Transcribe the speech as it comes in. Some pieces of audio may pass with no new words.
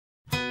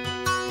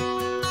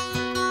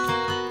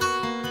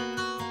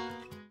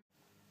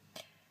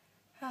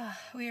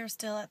were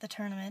still at the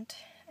tournament,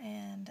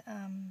 and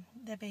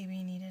the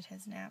baby needed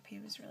his nap. He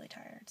was really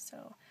tired,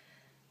 so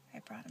I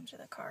brought him to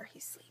the car.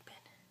 He's sleeping.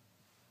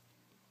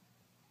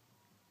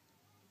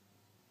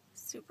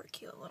 Super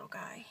cute little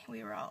guy.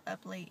 We were all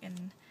up late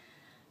and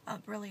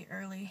up really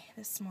early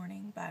this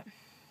morning, but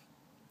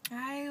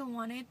I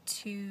wanted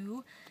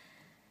to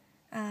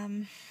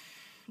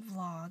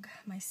vlog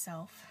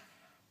myself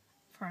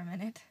for a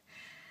minute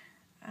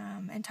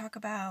and talk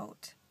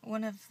about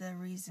one of the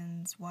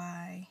reasons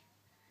why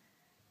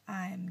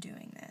I'm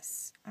doing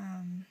this.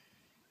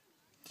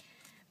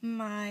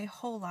 My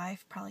whole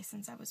life, probably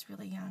since I was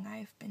really young,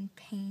 I've been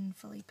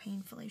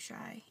painfully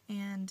shy,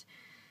 and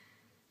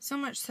so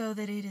much so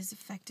that it has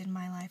affected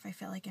my life, I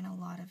feel like, in a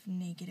lot of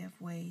negative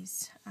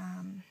ways.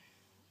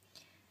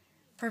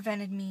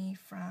 Prevented me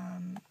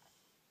from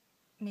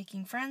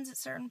making friends at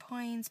certain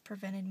points,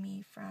 prevented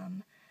me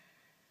from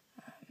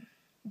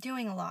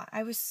doing a lot.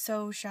 I was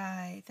so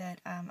shy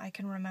that I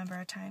can remember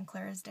a time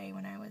clear as day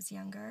when I was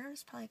younger. I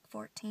was probably like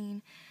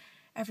 14.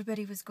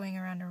 Everybody was going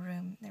around a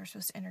room. They were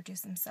supposed to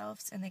introduce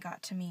themselves, and they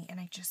got to me, and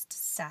I just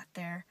sat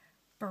there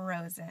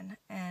frozen,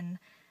 and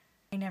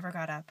I never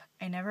got up.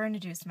 I never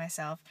introduced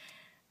myself.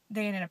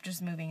 They ended up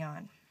just moving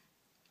on.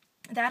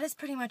 That has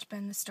pretty much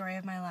been the story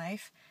of my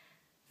life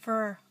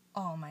for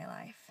all my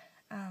life.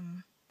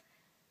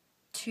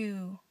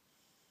 Too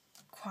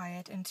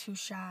quiet and too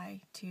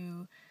shy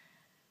to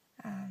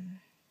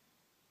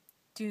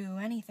do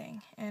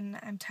anything, and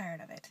I'm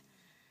tired of it.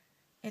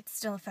 It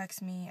still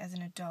affects me as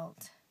an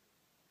adult,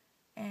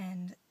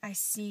 and I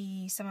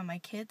see some of my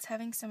kids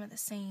having some of the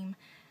same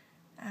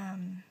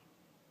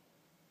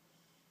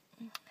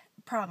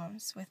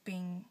problems with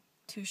being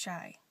too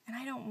shy, and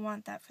I don't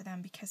want that for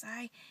them because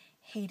I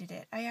hated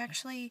it. I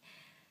actually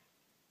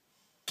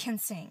can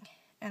sing,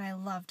 and I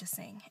love to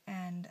sing,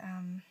 and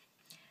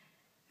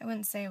I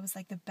wouldn't say it was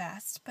like the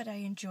best, but I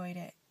enjoyed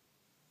it.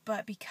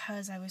 But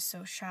because I was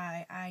so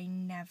shy, I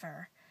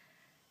never,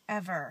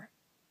 ever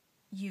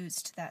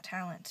used that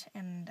talent,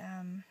 and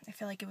I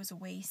feel like it was a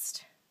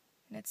waste,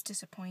 and it's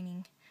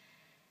disappointing.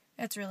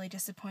 It's really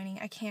disappointing.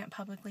 I can't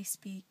publicly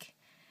speak,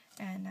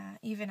 and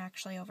even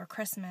actually over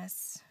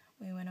Christmas,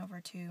 we went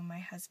over to my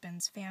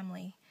husband's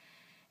family,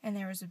 and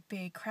there was a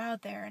big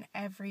crowd there, and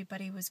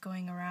everybody was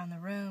going around the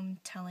room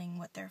telling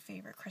what their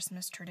favorite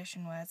Christmas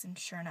tradition was, and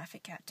sure enough,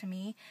 it got to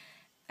me,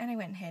 and I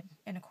went and hid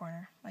in a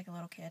corner like a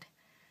little kid.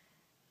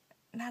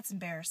 And that's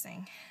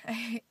embarrassing.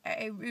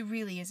 It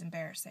really is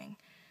embarrassing.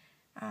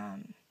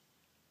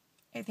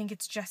 I think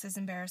it's just as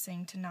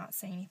embarrassing to not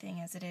say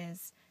anything as it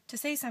is to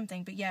say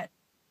something, but yet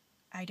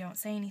I don't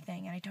say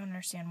anything, and I don't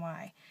understand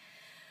why.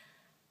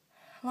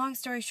 Long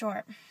story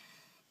short,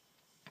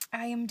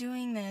 I am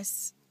doing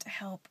this to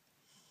help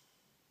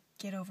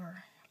get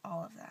over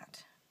all of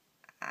that.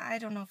 I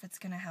don't know if it's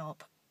going to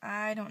help.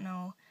 I don't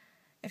know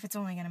if it's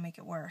only going to make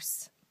it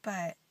worse,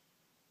 but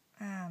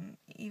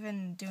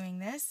even doing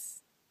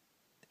this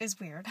is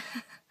weird.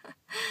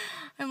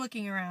 I'm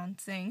looking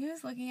around saying,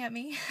 who's looking at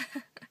me?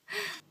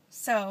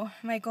 So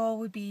my goal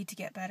would be to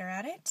get better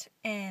at it,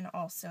 and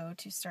also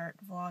to start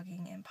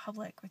vlogging in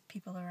public with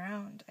people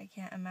around. I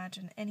can't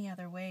imagine any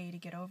other way to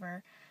get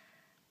over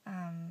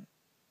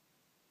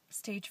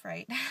stage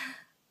fright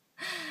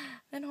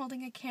than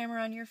holding a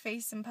camera on your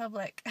face in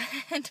public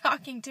and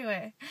talking to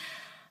it.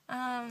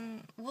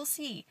 We'll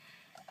see.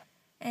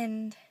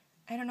 And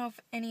I don't know if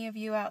any of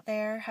you out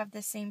there have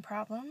the same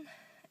problem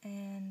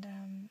and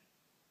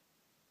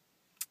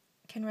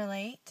can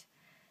relate,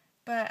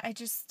 but I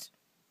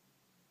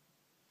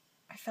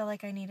felt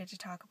like I needed to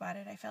talk about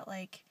it. I felt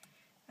like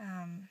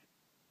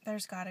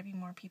there's got to be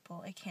more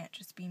people. It can't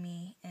just be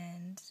me,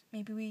 and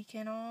maybe we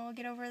can all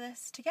get over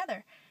this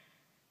together.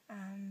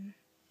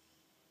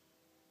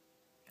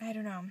 I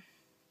don't know.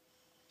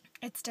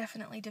 It's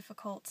definitely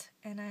difficult,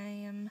 and I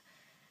am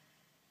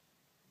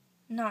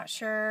not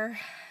sure,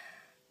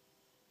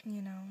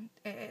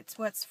 it's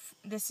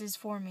this is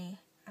for me.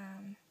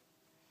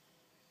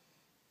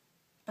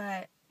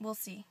 But we'll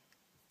see,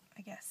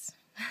 I guess.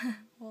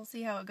 We'll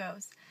see how it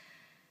goes.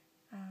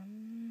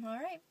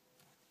 Alright.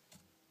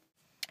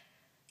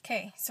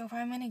 Okay, so if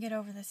I'm going to get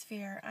over this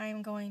fear,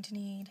 I'm going to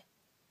need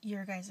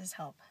your guys'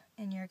 help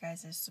and your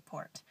guys'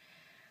 support.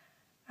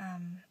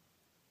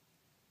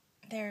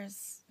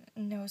 There's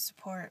no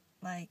support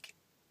like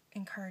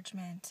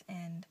encouragement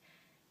and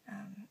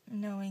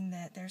knowing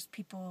that there's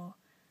people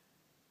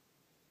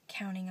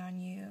counting on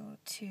you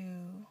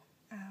to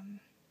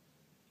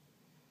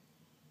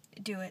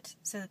do it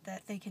so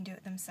that they can do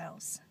it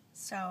themselves.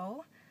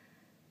 So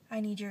I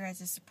need your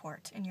guys'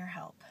 support and your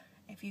help.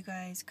 If you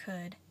guys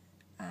could,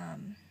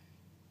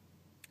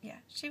 yeah,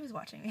 she was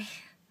watching me.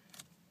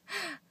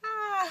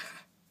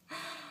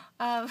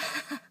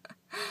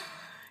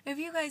 If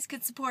you guys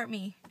could support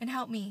me and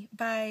help me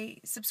by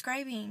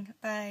subscribing,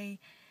 by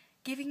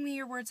giving me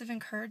your words of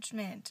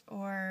encouragement,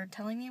 or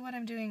telling me what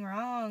I'm doing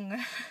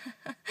wrong,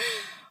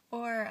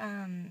 or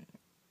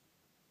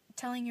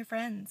telling your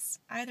friends.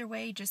 Either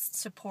way, just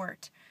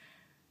support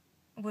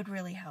would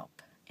really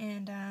help.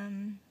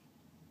 And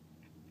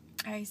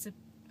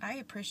I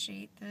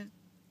appreciate the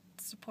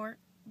support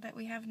that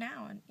we have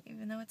now, and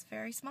even though it's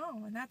very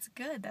small, and that's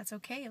good, that's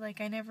okay. Like,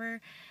 I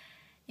never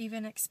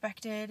even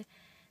expected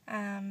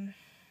to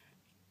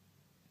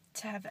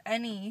have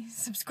any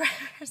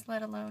subscribers,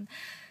 let alone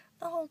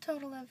the whole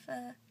total of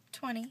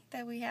 20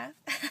 that we have.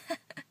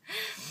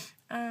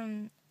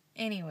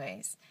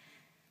 Anyways,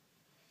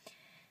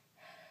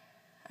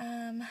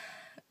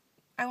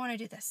 I want to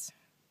do this.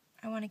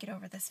 I want to get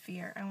over this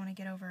fear. I want to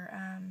get over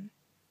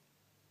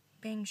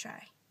being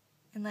shy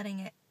and letting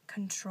it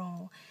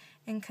control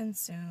and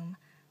consume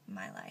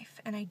my life.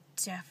 And I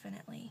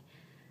definitely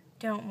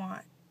don't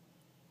want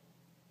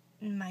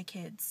my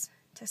kids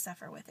to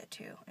suffer with it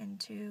too, and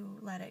to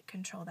let it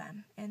control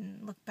them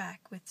and look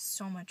back with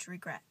so much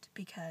regret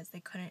because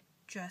they couldn't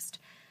just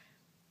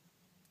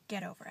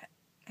get over it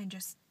and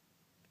just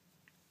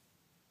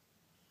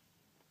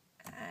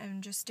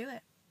do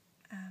it.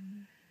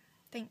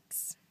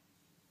 Thanks.